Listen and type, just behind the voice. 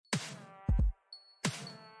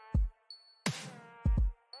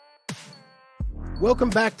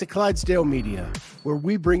Welcome back to Clydesdale Media, where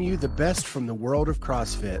we bring you the best from the world of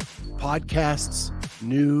CrossFit. Podcasts,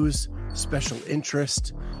 news, special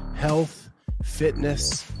interest, health,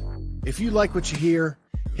 fitness. If you like what you hear,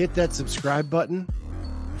 hit that subscribe button,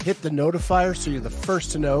 hit the notifier so you're the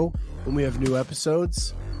first to know when we have new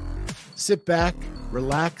episodes. Sit back,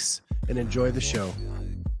 relax, and enjoy the show.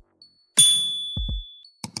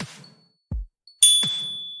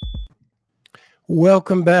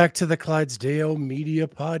 Welcome back to the Clydesdale Media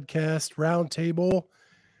Podcast, Roundtable,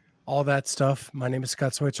 all that stuff. My name is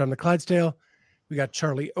Scott Switch. I'm the Clydesdale. We got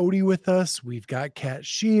Charlie Odie with us. We've got Kat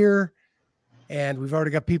Shear, and we've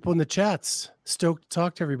already got people in the chats. Stoked to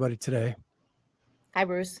talk to everybody today. Hi,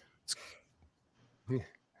 Bruce.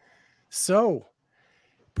 So,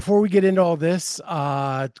 before we get into all this,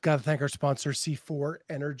 got to thank our sponsor, C4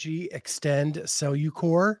 Energy Extend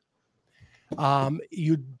Cellucor.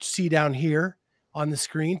 You see down here on the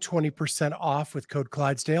screen, 20% off with code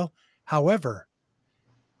Clydesdale. However,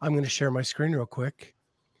 I'm going to share my screen real quick.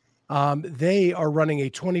 They are running a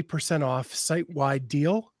 20% off site-wide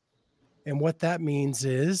deal. And what that means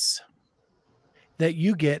is that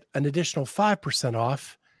you get an additional 5%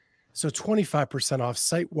 off. So 25% off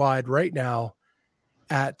site-wide right now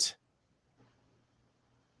at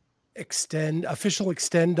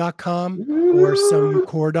officialextend.com or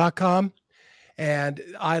cellucor.com. And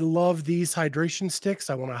I love these hydration sticks.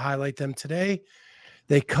 I want to highlight them today.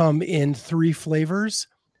 They come in 3 flavors: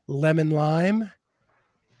 lemon lime,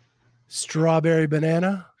 strawberry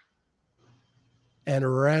banana,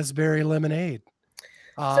 and raspberry lemonade.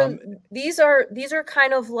 So these are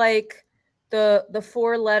kind of like the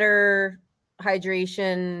 4-letter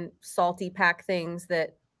hydration salty pack things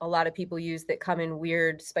that a lot of people use that come in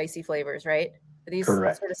weird spicy flavors, right? Are these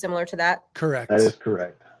Correct. Sort of similar to that? Correct. That is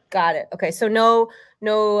correct. Got it. Okay, so no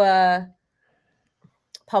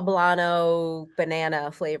poblano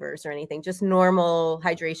banana flavors or anything, just normal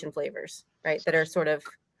hydration flavors, right? That are sort of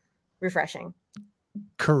refreshing.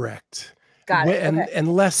 Correct. Got it. And Okay.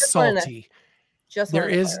 and less salty. There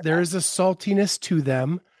is a saltiness to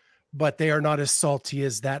them, but they are not as salty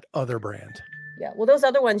as that other brand. Yeah. Well, those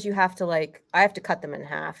other ones I have to cut them in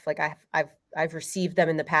half. Like I've received them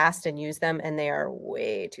in the past and used them, and they are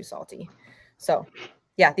way too salty. So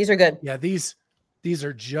yeah, these are good. Yeah, these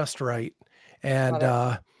are just right.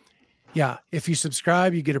 And yeah, if you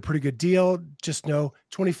subscribe, you get a pretty good deal. Just know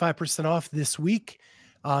 25% off this week,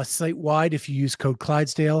 site-wide if you use code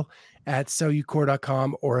Clydesdale at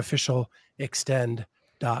cellucor.com or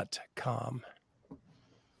officialextend.com.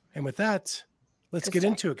 And with that, let's get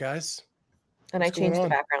into it, guys. And What's I changed going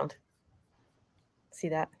the on? background. See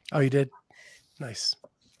that? Oh, you did? Nice.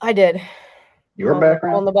 I did. Your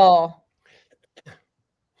background? On the ball.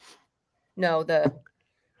 No, it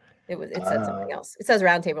said something else. It says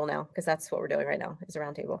Roundtable now because that's what we're doing right now. It's a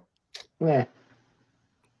Roundtable. Yeah.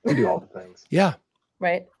 We do all the things. Yeah.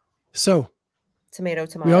 Right? So Tomato.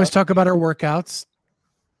 we always talk about our workouts,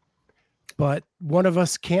 but one of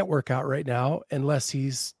us can't work out right now unless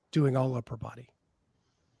he's doing all upper body.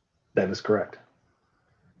 That is correct.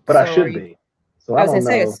 But I should be. So I was going to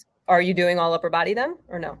say, are you doing all upper body then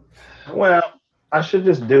or no? Well, I should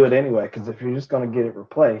just do it anyway, because if you're just going to get it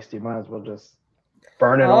replaced, you might as well just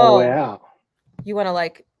burn it all the way out. You want to I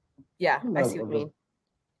see what you mean.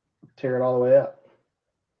 Tear it all the way up.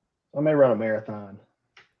 I may run a marathon.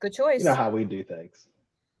 Good choice. You know how we do things.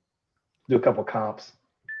 Do a couple comps.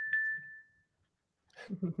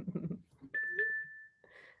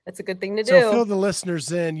 That's a good thing to do. So fill the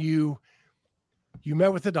listeners in. You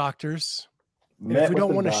met with the doctors. And if we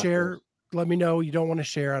don't want to share, let me know. You don't want to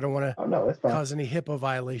share. I don't want to cause any HIPAA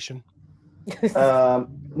violation. No,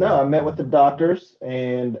 I met with the doctors,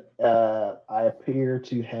 and I appear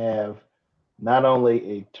to have not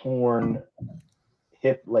only a torn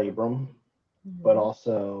hip labrum, but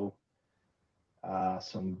also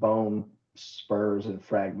some bone spurs and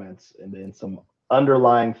fragments, and then some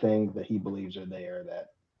underlying things that he believes are there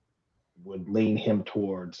that would lean him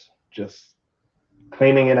towards just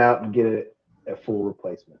cleaning it out and get it a full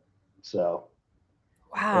replacement. So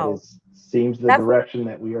wow, seems the direction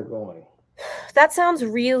that we are going. That sounds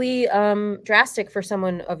really drastic for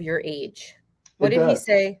someone of your age. What did he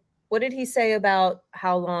say? What did he say about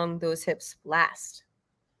how long those hips last?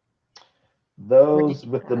 Those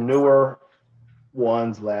with the newer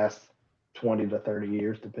ones last 20 to 30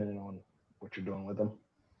 years, depending on what you're doing with them.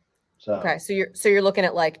 So okay, so you're looking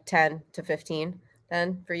at like 10 to 15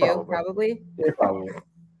 then for you, probably. Yeah, probably.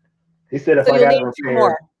 He said if I got it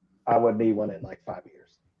repaired, I would need one in like 5 years.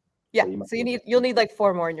 Yeah, so you'll need like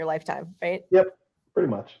 4 more in your lifetime, right? Yep, pretty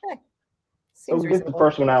much. Okay. So we'll get the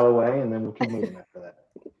first one out of the way, and then we'll keep moving after that.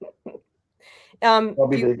 I'll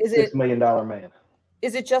be the $6 million man.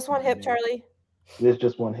 Is it just one hip, Charlie? It is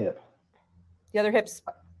just one hip. The other hip's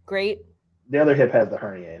great. The other hip has the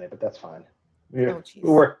hernia in it, but that's fine. Oh,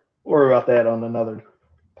 We'll worry about that on another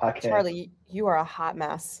podcast. Charlie, you are a hot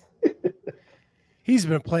mess. He's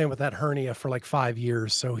been playing with that hernia for like 5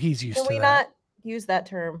 years, so he's used to that. Can we not use that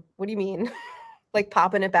term? What do you mean? Like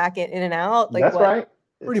popping it back in and out? Like that's what? right.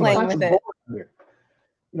 Playing with it. You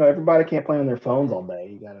know, everybody can't play on their phones all day.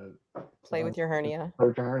 You gotta play with your hernia. Play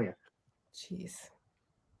with your hernia. Jeez.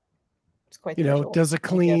 It's quite does a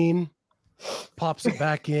clean, pops it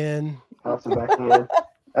back in. Pops it back in.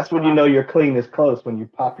 That's when you know your clean is close, when you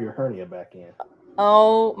pop your hernia back in.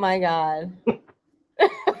 Oh my God.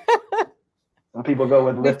 Some people go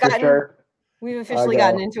with lift your shirt. We've officially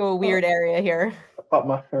gotten into a weird area here. I pop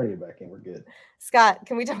my hernia back in. We're good. Scott,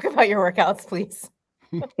 can we talk about your workouts, please?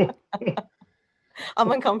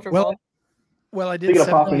 I'm uncomfortable. Well, I did. Speaking of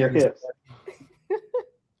popping your hips.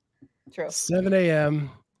 True. 7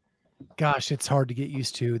 a.m. Gosh, it's hard to get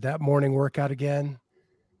used to that morning workout again.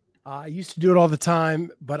 I used to do it all the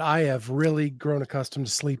time, but I have really grown accustomed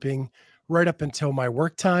to sleeping right up until my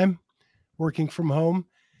work time, working from home.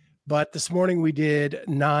 But this morning we did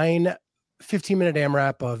 9 15-minute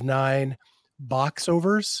AMRAP of 9 box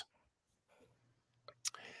overs.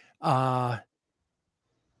 9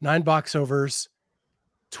 box overs,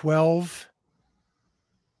 12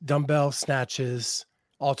 dumbbell snatches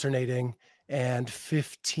alternating, and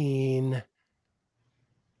 15.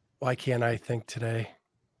 Why can't I think today?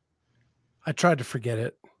 I tried to forget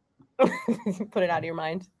it. Put it out of your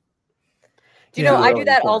mind. Do you know, I do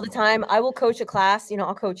that all the time. I will coach a class,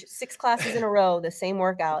 I'll coach 6 classes in a row, the same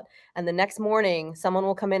workout. And the next morning, someone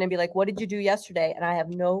will come in and be like, what did you do yesterday? And I have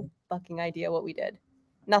no fucking idea what we did.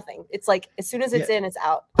 Nothing. It's like, as soon as it's in, it's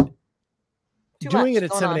out. Doing it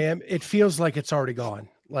at 7 a.m., it feels like it's already gone.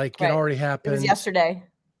 Like it already happened. It was yesterday.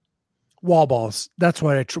 Wall balls. That's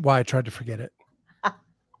why I tried to forget it.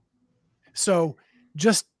 So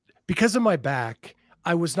just because of my back,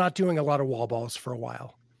 I was not doing a lot of wall balls for a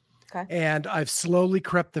while. Okay. And I've slowly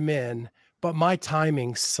crept them in, but my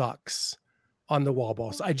timing sucks on the wall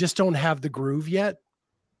balls. I just don't have the groove yet.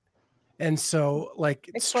 And so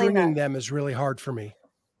stringing them is really hard for me.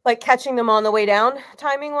 Like catching them on the way down,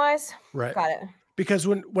 timing wise? Right. Got it. Because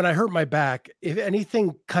when I hurt my back, if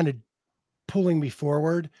anything kind of pulling me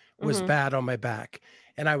forward was bad on my back,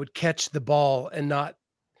 and I would catch the ball and not,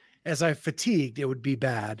 as I fatigued, it would be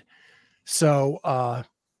bad. So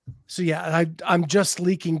yeah, I'm just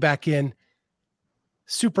leaking back in.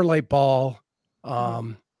 Super light ball.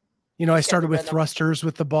 I started with thrusters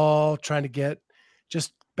with the ball, trying to get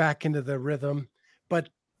just back into the rhythm, but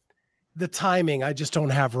the timing I just don't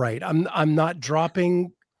have right. I'm not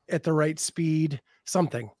dropping at the right speed.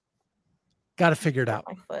 Something. Got to figure it out.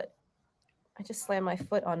 My foot. I just slammed my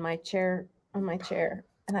foot on my chair, and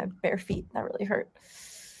I have bare feet. That really hurt.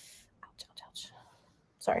 Ouch.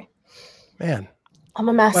 Sorry. Man. I'm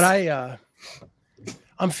a mess. But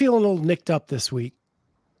I'm feeling a little nicked up this week.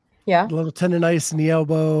 Yeah. A little tendonitis in the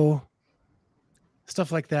elbow,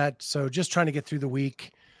 stuff like that. So just trying to get through the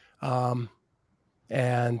week. And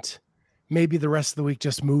maybe the rest of the week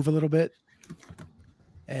just move a little bit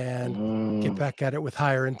and get back at it with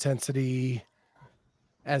higher intensity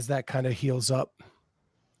as that kind of heals up.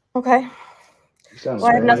 Okay. Well,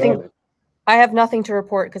 I have nothing to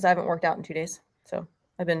report because I haven't worked out in 2 days. So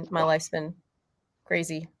my life's been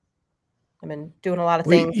crazy. I've been doing a lot of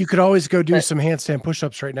things. You could always go do some handstand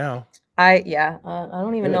push-ups right now. I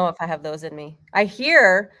don't even know if I have those in me. I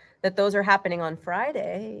hear that those are happening on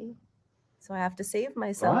Friday. So I have to save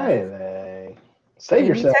myself. Friday. Save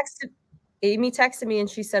yourself. Amy texted me and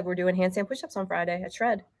she said, we're doing handstand push-ups on Friday at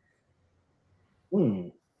Shred.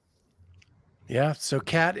 Yeah. So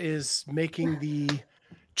Kat is making the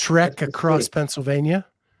trek across Pennsylvania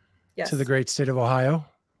to the great state of Ohio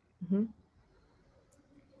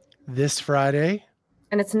this Friday.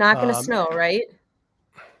 And it's not going to snow, right?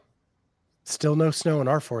 Still no snow in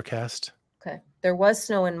our forecast. Okay. There was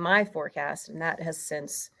snow in my forecast, and that has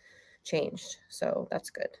since changed. So that's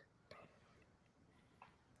good.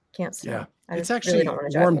 Can't snow. Yeah. It's actually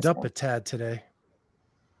warmed up a tad today.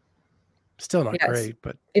 Still not great,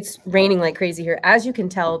 but it's raining like crazy here, as you can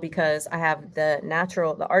tell, because I have the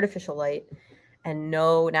artificial light and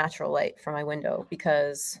no natural light from my window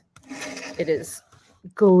because it is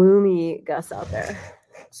gloomy, Gus, out there.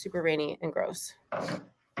 Super rainy and gross.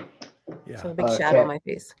 Yeah. So a big shadow on my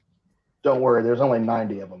face. Don't worry, there's only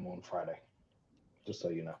 90 of them on Friday. Just so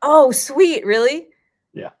you know. Oh, sweet. Really?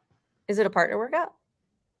 Yeah. Is it a partner workout?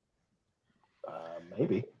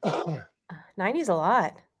 Maybe. 90 is a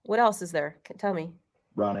lot. What else is there? Tell me.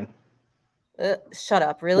 Running. Shut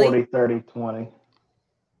up. Really? 40, 30, 20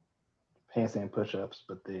 handstand push-ups,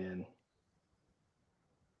 but then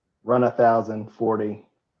run 1,000, 40,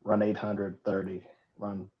 run 800, 30,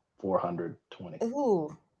 run 400, 20.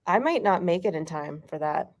 Ooh, I might not make it in time for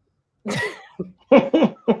that.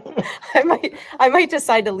 I might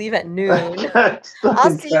decide to leave at noon.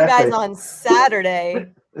 I'll see you guys on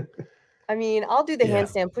Saturday. I mean, I'll do the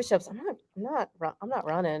handstand push-ups. I'm not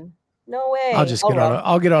running. No way.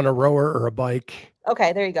 I'll get on a rower or a bike.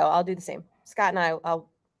 Okay, there you go. I'll do the same. Scott and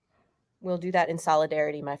we'll do that in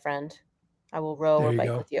solidarity, my friend. I will row or bike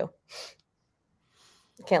with you.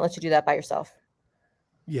 I can't let you do that by yourself.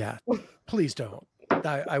 Yeah, please don't.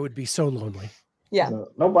 I would be so lonely. Yeah. No,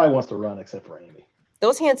 nobody wants to run except for Amy.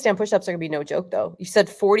 Those handstand push-ups are going to be no joke, though. You said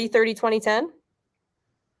 40, 30, 20, 10?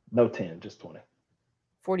 No 10, just 20.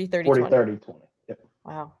 40, 30, 40, 20. 30, 20. Yep.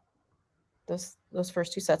 Wow. Those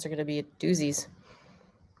first 2 sets are going to be doozies.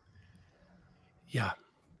 Yeah.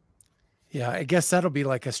 Yeah, I guess that'll be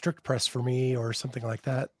like a strict press for me or something like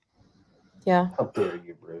that. Yeah. How dare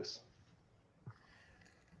you, Bruce?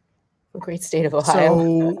 Great state of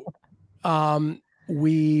Ohio. So,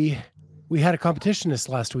 we had a competition this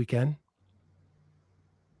last weekend.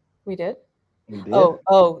 We did? We did?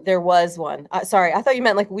 Oh, there was one. Sorry, I thought you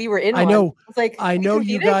meant like we were in one. I know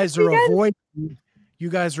you guys are avoiding. You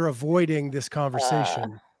guys are avoiding this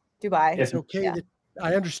conversation. Dubai. It's okay that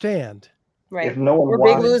I understand. Right. If no one We're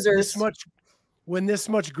watched, big losers. When this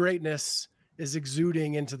much greatness is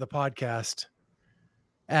exuding into the podcast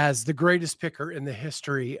as the greatest picker in the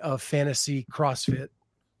history of fantasy CrossFit.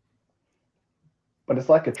 But it's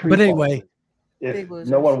like a tree. But anyway, if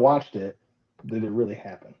no one watched it, did it really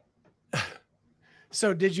happen?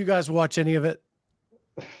 So did you guys watch any of it?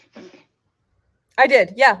 I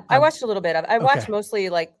did. Yeah. I watched a little bit of it. I watched mostly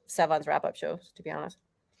like Sevon's wrap-up shows, to be honest.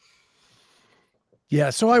 Yeah.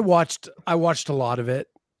 So I watched a lot of it.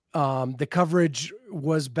 The coverage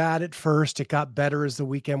was bad at first. It got better as the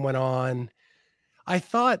weekend went on. I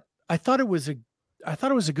thought it was a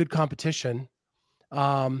good competition.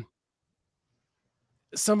 Some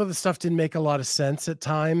of the stuff didn't make a lot of sense at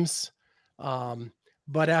times.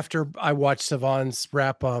 But after I watched Sevon's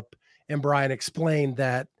wrap up and Brian explained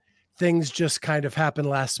that things just kind of happen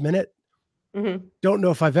last minute. Mm-hmm. Don't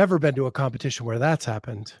know if I've ever been to a competition where that's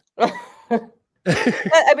happened. I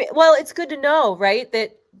mean, well, it's good to know, right?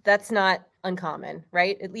 That's not uncommon,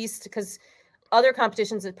 right? At least because other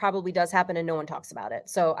competitions, it probably does happen and no one talks about it.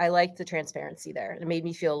 So I like the transparency there. It made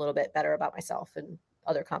me feel a little bit better about myself and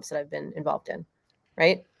other comps that I've been involved in,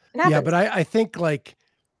 right? Yeah, but I think like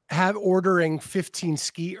ordering 15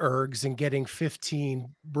 ski ergs and getting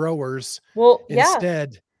 15 rowers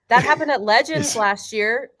instead. That happened at Legends last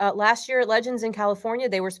year. Last year at Legends in California,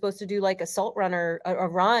 they were supposed to do like a salt runner, a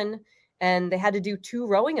run, and they had to do 2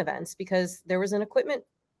 rowing events because there was an equipment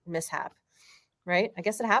mishap, right? I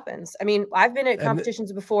guess it happens. I mean, I've been at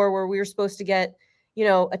competitions before where we were supposed to get, a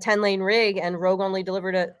 10-lane rig and Rogue only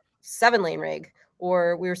delivered a 7-lane rig,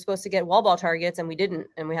 or we were supposed to get wall ball targets and we didn't,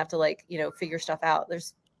 and we have to figure stuff out.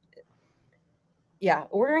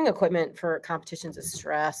 Ordering equipment for competitions is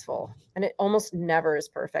stressful, and it almost never is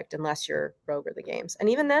perfect unless you're Rogue or the games. And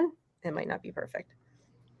even then, it might not be perfect.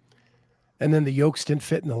 And then the yokes didn't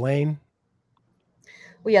fit in the lane.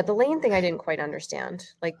 Well, yeah, the lane thing I didn't quite understand,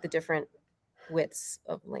 like the different widths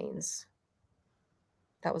of lanes.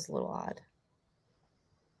 That was a little odd.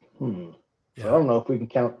 Yeah. So I don't know if we can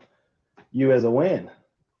count you as a win.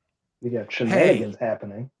 We got shenanigans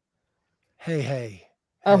happening. Hey.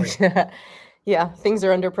 Oh, yeah. Things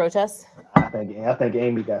are under protest. I think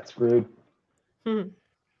Amy got screwed.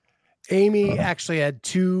 Amy actually had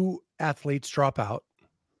 2 athletes drop out.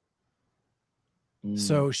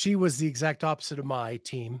 So she was the exact opposite of my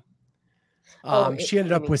team. She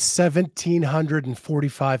ended up with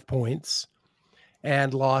 1,745 points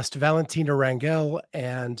and lost Valentina Rangel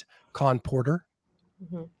and Con Porter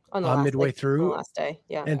on midway through. On the last day,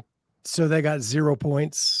 yeah. And so they got 0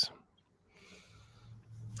 points.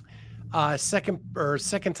 Second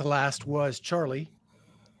to last was Charlie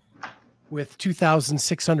with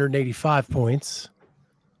 2,685 points.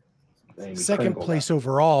 Second place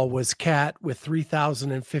overall was Kat with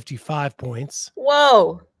 3,055 points.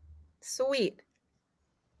 Whoa, sweet.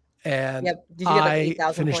 And did you get like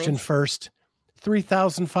 8,000 finished points? in first,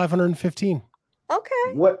 3,515.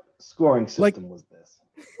 Okay. What scoring system was this?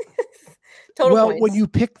 Total points. When you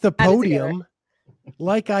pick the podium,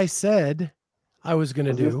 like I said, I was going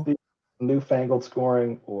to do the newfangled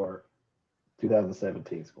scoring or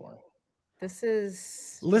 2017 scoring. This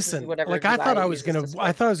is whatever. Like I thought I was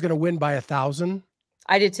gonna win by 1,000.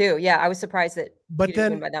 I did too. Yeah, I was surprised that. But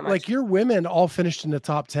then, win by that much. like your women all finished in the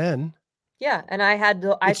top 10. Yeah, and I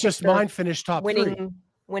It's just mine finished top 3.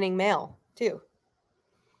 Winning male too.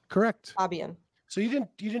 Correct. Fabian. So you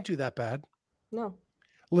didn't do that bad. No.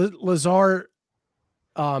 Lazar,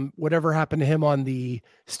 whatever happened to him on the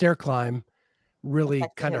stair climb really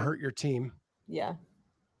kind of hurt your team. Yeah.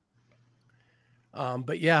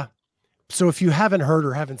 But yeah. So if you haven't heard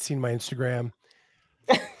or haven't seen my Instagram,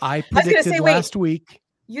 I predicted last week.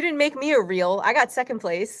 You didn't make me a reel. I got second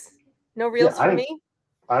place. No reels for me.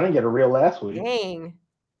 I didn't get a reel last week. Dang.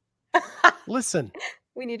 Listen.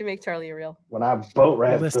 We need to make Charlie a reel. When I boat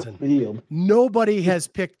raced the field. Nobody has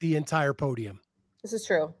picked the entire podium. This is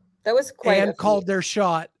true. That was quite and called their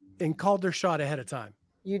shot ahead of time.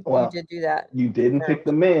 You did do that. You didn't pick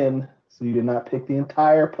the men, so you did not pick the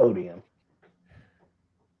entire podium.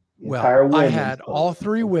 I had all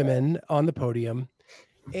 3 women on the podium,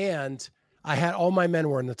 and I had all my men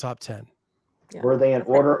were in the top 10. Yeah. Were they in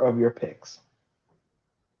order of your picks?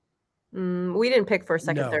 We didn't pick first,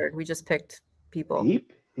 second, third. We just picked people.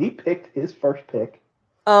 He picked his first pick.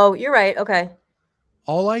 Oh, you're right. Okay.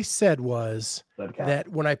 All I said was that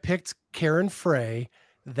when I picked Karen Frey,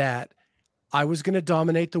 that I was going to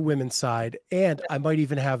dominate the women's side, and I might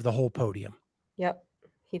even have the whole podium. Yep,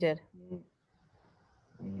 he did.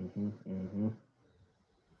 Mm-hmm, mm-hmm.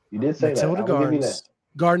 You did say Matilda that.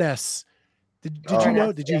 Garness. Did you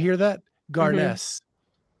know? Did you hear that? Garness.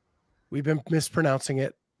 Mm-hmm. We've been mispronouncing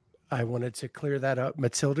it. I wanted to clear that up.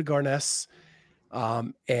 Matilda Garness,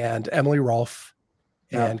 and Emily Rolfe,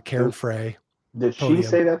 and Karen Frey. Did she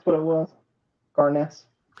say that's what it was? Garness?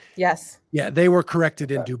 Yes. Yeah, they were corrected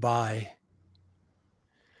in Dubai.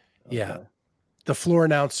 Okay. Yeah. The floor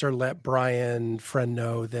announcer let Brian Friend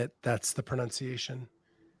know that that's the pronunciation.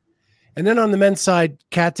 And then on the men's side,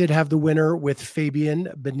 Kat did have the winner with Fabian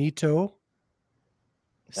Benito.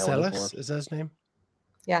 Celis, is that his name?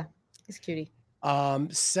 Yeah, he's a cutie.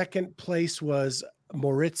 Second place was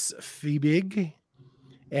Moritz Fiebig,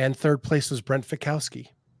 and third place was Brent Fikowski.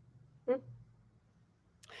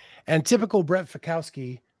 And typical Brent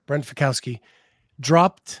Fikowski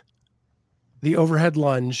dropped the overhead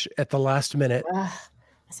lunge at the last minute. I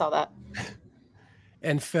saw that.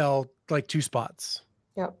 And fell like 2 spots.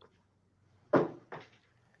 Yep.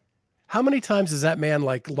 How many times has that man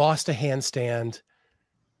lost a handstand,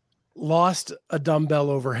 lost a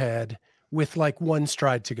dumbbell overhead with 1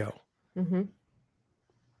 stride to go? Mm-hmm.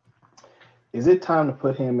 Is it time to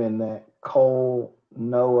put him in that Cole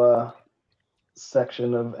Noah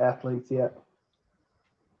section of athletes yet?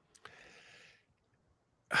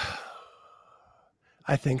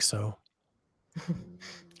 I think so.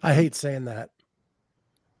 I hate saying that.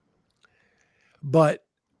 But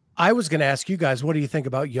I was going to ask you guys, what do you think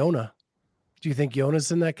about Yona? Do you think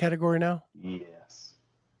Yona's in that category now? Yes.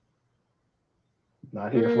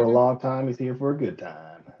 Not here for a long time. He's here for a good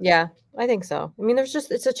time. Yeah, I think so. I mean,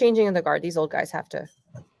 it's a changing of the guard. These old guys have to,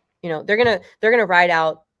 they're gonna ride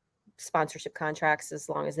out sponsorship contracts as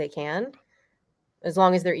long as they can, as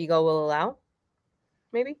long as their ego will allow.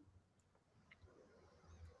 Maybe.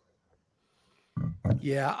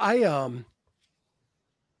 Yeah,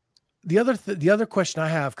 the other question I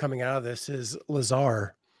have coming out of this is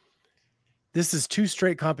Lazar. This is 2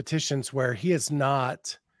 straight competitions where he has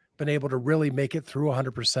not been able to really make it through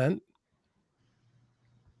 100%.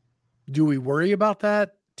 Do we worry about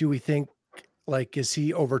that? Do we think is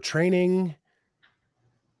he overtraining?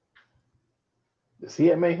 Is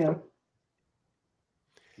he at Mayhem?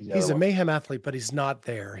 He's a Mayhem athlete, but he's not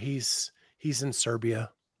there. He's in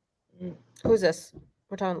Serbia. Who's this?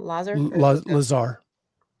 We're talking Lazar? Lazar.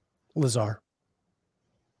 Lazar.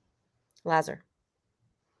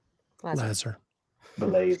 Yeah,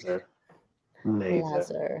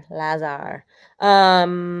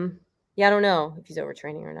 I don't know if he's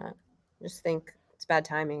overtraining or not. I just think it's bad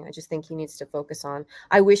timing. I just think he needs to focus on.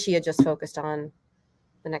 I wish he had just focused on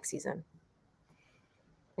the next season.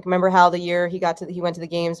 Remember how the year he went to the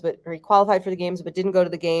games, or he qualified for the games, but didn't go to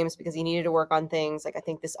the games because he needed to work on things. I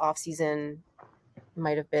think this off season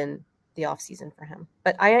might have been the off season for him.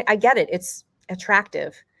 But I get it. It's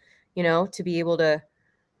attractive, to be able to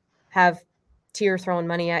have Tier throwing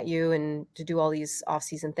money at you and to do all these off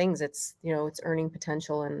season things. It's, it's earning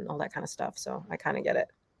potential and all that kind of stuff. So I kind of get it.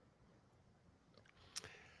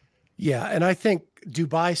 Yeah. And I think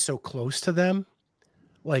Dubai's so close to them.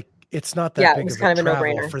 It's not that big of kind of a travel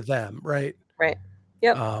no-brainer for them, right? Right.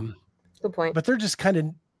 Yep. Good point. But they're just kind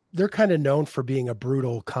of known for being a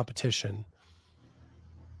brutal competition.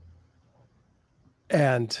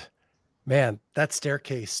 And man, that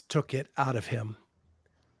staircase took it out of him.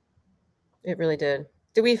 It really did.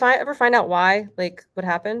 Did we ever find out why? What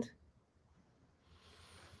happened?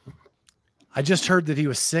 I just heard that he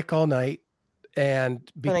was sick all night And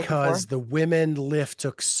because the women lift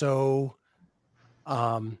took so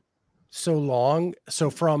long. So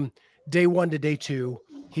from day 1 to day 2,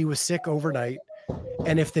 he was sick overnight.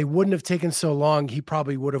 And if they wouldn't have taken so long, he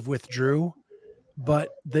probably would have withdrew. But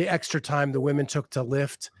the extra time the women took to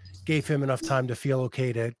lift gave him enough time to feel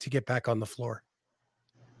okay to get back on the floor.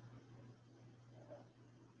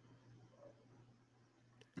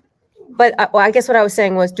 But I guess what I was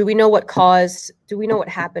saying was, do we know what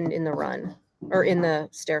happened in the run or in the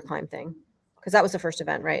stair climb thing? Because that was the first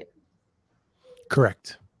event, right?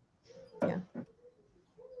 Correct. Yeah.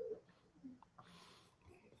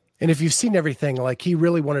 And if you've seen everything, like he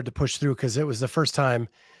really wanted to push through because it was the first time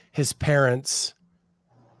his parents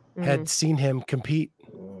had seen him compete.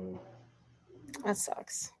 That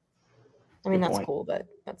sucks. I mean, that's cool, but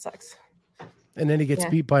that sucks. And then he gets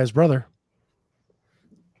beat by his brother.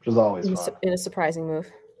 Which was always fun. In a surprising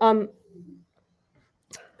move.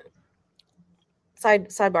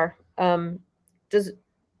 Sidebar. Does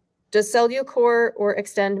Cellucor or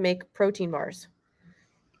Extend make protein bars?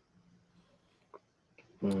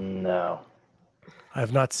 No. I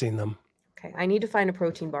have not seen them. Okay, I need to find a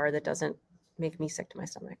protein bar that doesn't make me sick to my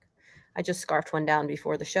stomach. I just scarfed one down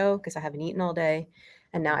before the show because I haven't eaten all day,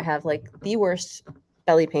 and now I have like the worst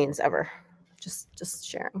belly pains ever. Just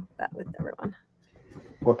sharing that with everyone.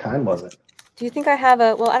 What kind was it? Do you think I have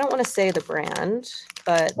a? Well, I don't want to say the brand,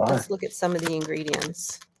 but let's look at some of the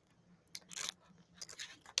ingredients.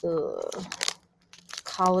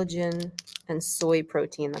 Collagen and soy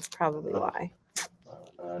protein. That's probably why.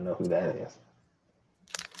 I know who that is.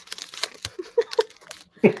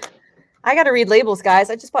 I got to read labels,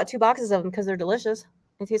 guys. I just bought 2 boxes of them because they're delicious.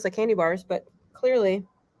 They taste like candy bars, but clearly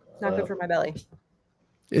not good for my belly.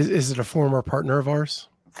 Is it a former partner of ours?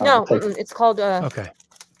 No, it's called. Okay.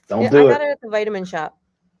 Don't do it. I got it at the vitamin shop.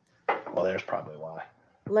 Well, there's probably why.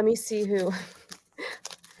 Let me see who.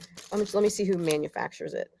 let me see who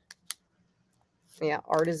manufactures it. Yeah,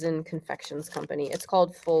 Artisan Confections Company. It's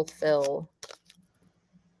called Fulfill.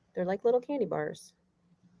 They're like little candy bars.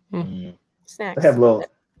 Snacks. They have little.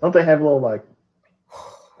 Don't they have little like?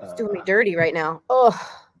 It's doing me dirty right now. Oh.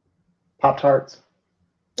 Pop-Tarts.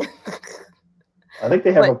 I think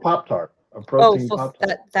they have a Pop-Tart. A protein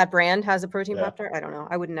Pop-Tart. That brand has a protein Pop-Tart? I don't know.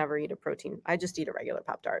 I would never eat a protein. I just eat a regular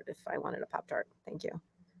Pop-Tart if I wanted a Pop-Tart. Thank you.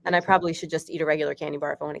 And I probably should just eat a regular candy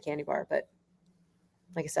bar if I want a candy bar. But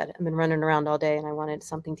like I said, I've been running around all day and I wanted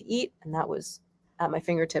something to eat. And that was at my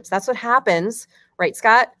fingertips. That's what happens, right,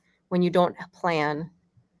 Scott? When you don't plan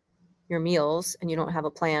your meals and you don't have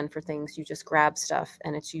a plan for things, you just grab stuff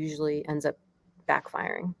and it usually ends up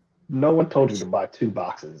backfiring. No one told you to buy 2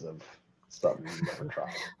 boxes of something you never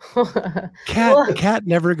tried. Cat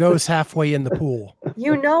never goes halfway in the pool.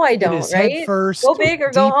 You know I don't, right? Head first, go big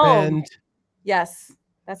or go home. End. Yes,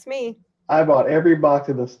 that's me. I bought every box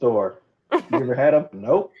in the store. You ever had them?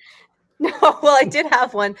 Nope. No, well, I did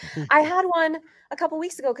have one. I had one a couple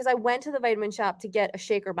weeks ago because I went to the vitamin shop to get a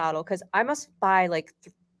shaker bottle because I must buy like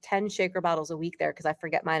 10 shaker bottles a week there because I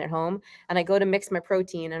forget mine at home. And I go to mix my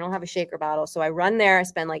protein. I don't have a shaker bottle. So I run there. I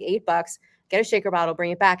spend like $8, get a shaker bottle,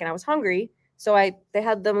 bring it back. And I was hungry. So they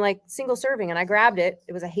had them like single serving and I grabbed it.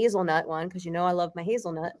 It was a hazelnut one because you know I love my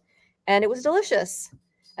hazelnut. And it was delicious.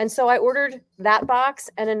 And so I ordered that box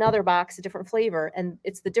and another box, a different flavor. And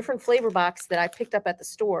it's the different flavor box that I picked up at the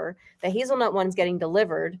store. The hazelnut one's getting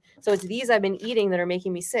delivered. So it's these I've been eating that are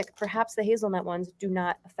making me sick. Perhaps the hazelnut ones do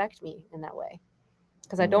not affect me in that way.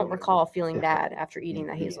 Because I don't recall feeling bad after eating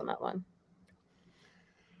that hazelnut one.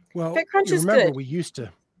 Well, Fit Crunch is remember good. we used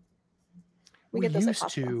to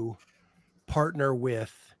partner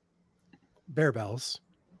with Bear Bells.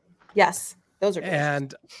 Yes, those are good.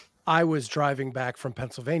 And I was driving back from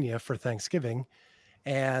Pennsylvania for Thanksgiving,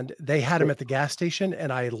 and they had them at the gas station,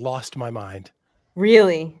 and I lost my mind.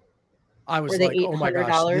 Really? I was like, "Oh my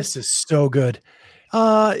gosh, this is so good."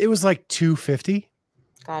 It was like $2.50.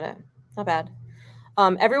 Got it. Not bad.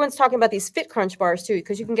 Everyone's talking about these Fit Crunch bars too,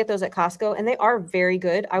 because you can get those at Costco, and they are very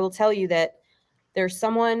good. I will tell you that there's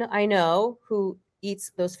someone I know who eats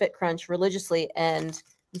those Fit Crunch religiously, and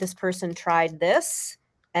this person tried this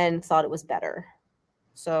and thought it was better.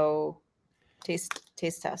 So, taste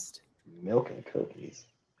test. Milk and cookies.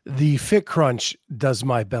 Mm-hmm. The Fit Crunch does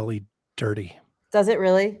my belly dirty. Does it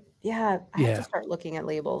really? Yeah, I have to start looking at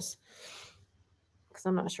labels because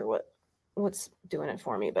I'm not sure what's doing it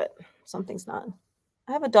for me, but something's not.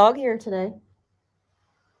 I have a dog here today. I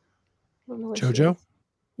don't know what Jojo?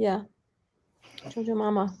 Yeah. Jojo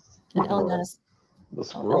Mama. And Eliana's. The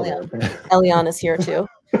squirrel there. Eliana's here too.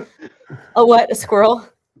 Oh, what? A squirrel?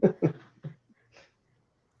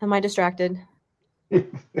 Am I distracted? No,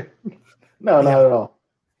 not at all.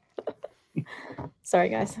 Sorry,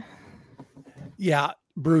 guys. Yeah,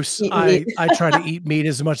 Bruce, Eat I meat. try to eat meat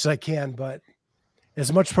as much as I can, but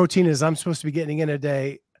as much protein as I'm supposed to be getting in a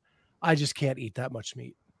day, I just can't eat that much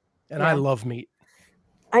meat. And I Yeah. love meat.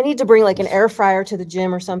 I need to bring like an air fryer to the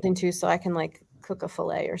gym or something too, so I can like cook a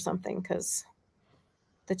fillet or something, because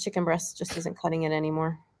the chicken breast just isn't cutting it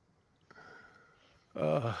anymore.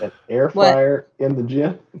 An air What? fryer in the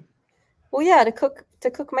gym. Well, yeah, to cook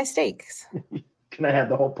my steaks. Can I have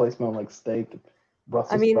the whole place smell like steak? And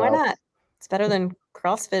Brussels I mean, why sprouts? not? It's better than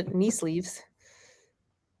CrossFit knee sleeves.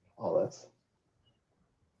 Oh,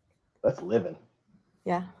 that's living.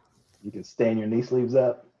 Yeah. You can stand your knee sleeves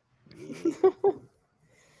up.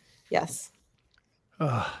 Yes.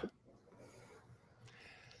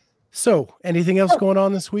 So, anything else going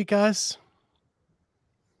on this week, guys?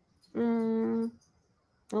 I don't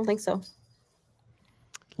think so.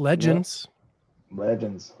 Legends.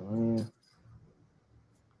 Legends. Oh, yeah.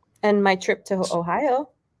 And my trip to Ohio.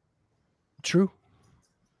 True.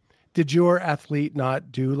 Did your athlete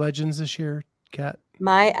not do Legends this year, Kat?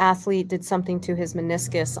 My athlete did something to his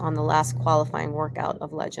meniscus on the last qualifying workout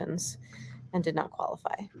of Legends and did not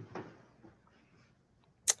qualify.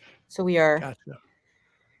 So we are back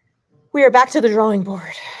to the drawing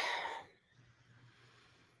board.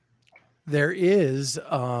 There is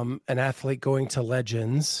an athlete going to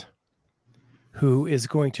Legends who is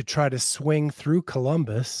going to try to swing through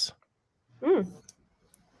Columbus.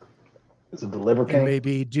 It's a deliver and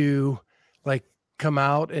maybe come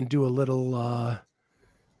out and do a little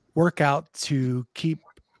workout to keep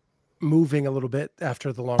moving a little bit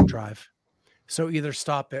after the long drive. So either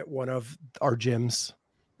stop at one of our gyms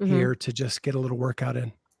here to just get a little workout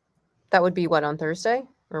in. That would be what, on Thursday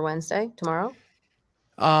or Wednesday, tomorrow?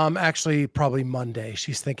 Actually, probably Monday.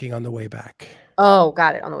 She's thinking on the way back. Oh,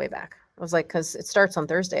 got it. On the way back. I was like, because it starts on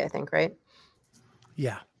Thursday, I think, right?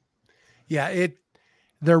 Yeah.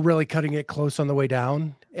 They're really cutting it close on the way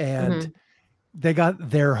down, and they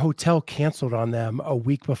got their hotel canceled on them a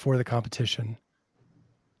week before the competition.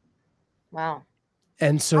 Wow.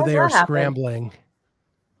 And so they are scrambling.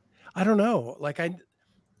 I don't know. Like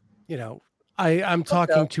I'm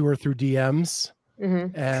talking to her through DMs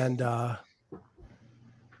and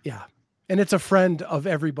and it's a friend of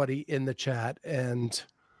everybody in the chat and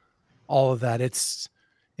all of that. It's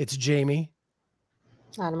Jamie.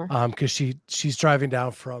 Because she's driving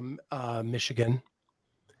down from Michigan.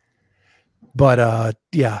 But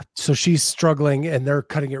so she's struggling and they're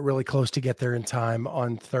cutting it really close to get there in time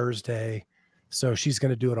on Thursday. So she's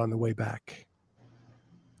going to do it on the way back,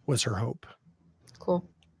 was her hope. Cool.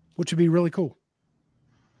 Which would be really cool.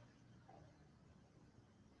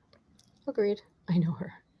 Agreed. I know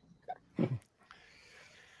her.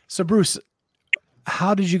 So Bruce,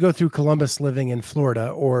 how did you go through Columbus living in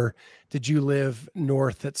Florida, or did you live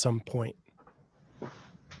north at some point?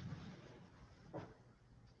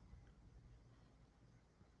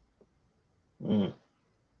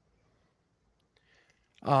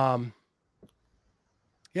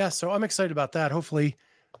 So I'm excited about that. Hopefully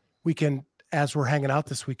we can, as we're hanging out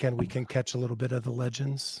this weekend, we can catch a little bit of the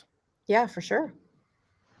Legends. Yeah, for sure.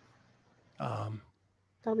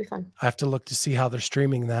 That'll be fun. I have to look to see how they're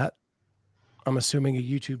streaming that. I'm assuming a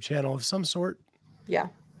YouTube channel of some sort. Yeah.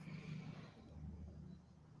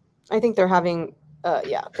 I think they're having,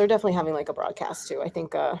 they're definitely having like a broadcast too. I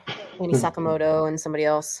think Annie Sakamoto and somebody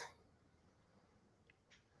else.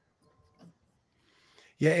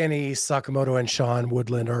 Yeah, Annie Sakamoto and Sean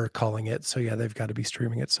Woodland are calling it. So yeah, they've got to be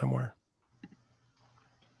streaming it somewhere.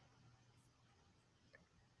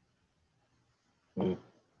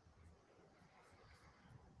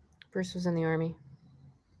 Bruce was in the Army.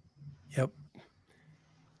 Yep.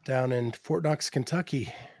 Down in Fort Knox,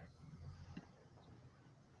 Kentucky.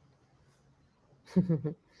 Yeah.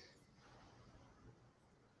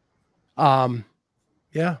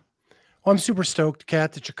 Well, I'm super stoked,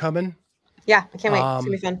 Kat, that you're coming. Yeah, I can't wait. It's gonna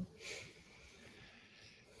be fun.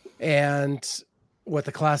 And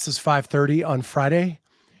the class is 5:30 on Friday.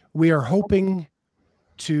 We are hoping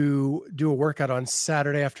to do a workout on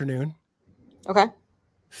Saturday afternoon. Okay.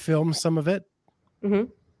 Film some of it.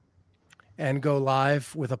 And go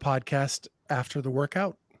live with a podcast after the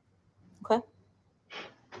workout. Okay.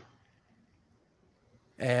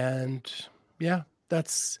 And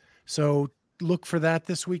so look for that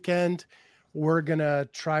this weekend. We're going to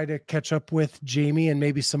try to catch up with Jamie and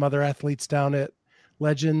maybe some other athletes down at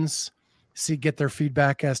Legends, get their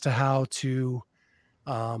feedback as to how to,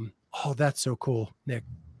 that's so cool, Nick.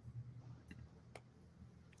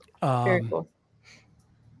 Very cool.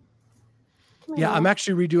 Yeah, I'm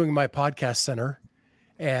actually redoing my podcast center,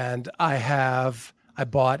 and I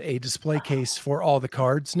bought a display case for all the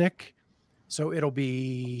cards, Nick, So it'll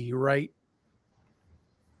be right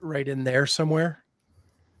in there somewhere.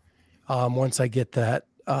 Once I get that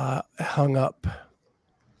hung up.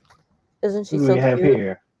 Isn't she Who do so we have cute?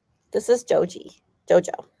 here? This is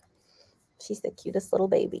Jojo. She's the cutest little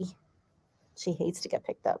baby. She hates to get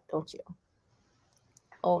picked up, don't you?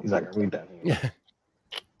 Oh, He's like, read that here. Yeah.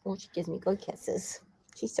 oh, she gives me good kisses.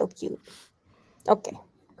 She's so cute. Okay,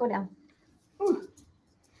 go down.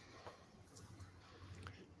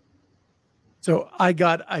 So I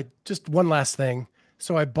just one last thing.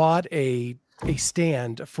 So I bought a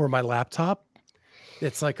stand for my laptop.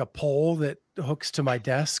 It's like a pole that hooks to my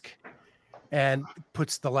desk and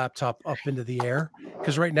puts the laptop up into the air.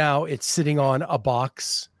 Because right now it's sitting on a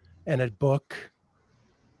box and a book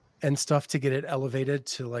and stuff to get it elevated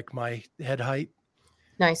to like my head height.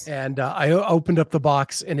 Nice. And I opened up the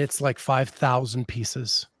box and it's like 5,000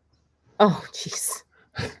 pieces. Oh, jeez.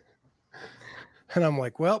 And I'm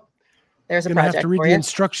like, well, there's a gonna project have to read for the you.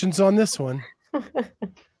 instructions on this one.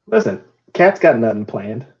 Listen, Kat's got nothing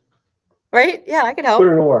planned. Right? Yeah, I could help. Put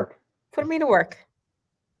her to work. Put me to work.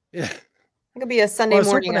 Yeah. It could be a Sunday Well, I was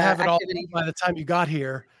morning hoping to have it all activity. by the time you got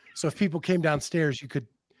here. So if people came downstairs, you could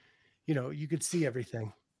see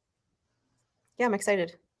everything. Yeah, I'm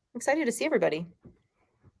excited. I'm excited to see everybody.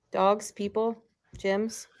 Dogs, people,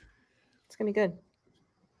 gyms. It's gonna be good.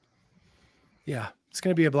 Yeah, it's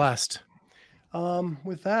going to be a blast.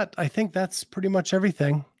 With that, I think that's pretty much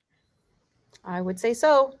everything. I would say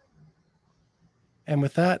so. And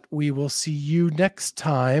with that, we will see you next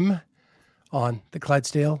time on the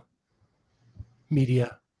Clydesdale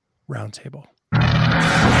Media Roundtable.